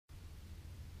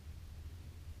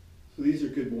So these are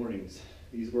good mornings.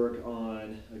 These work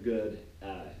on a good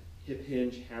hip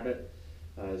hinge habit,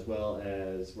 as well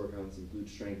as work on some glute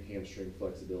strength, hamstring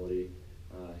flexibility,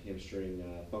 hamstring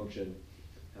function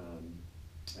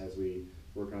as we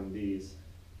work on these.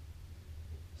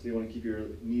 So you want to keep your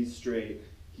knees straight,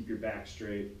 keep your back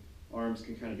straight. Arms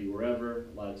can kind of be wherever.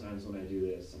 A lot of times when I do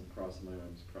this, I'm crossing my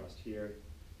arms across here,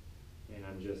 and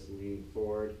I'm just leaning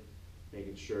forward,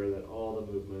 making sure that all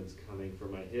the movement's coming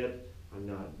from my hip. I'm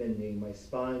not bending my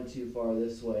spine too far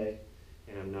this way,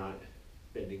 and I'm not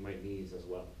bending my knees as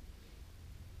well.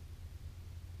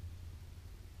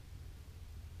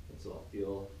 And so I'll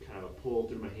feel kind of a pull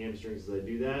through my hamstrings as I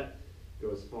do that.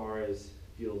 Go as far as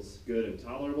feels good and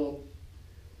tolerable.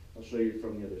 I'll show you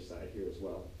from the other side here as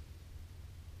well.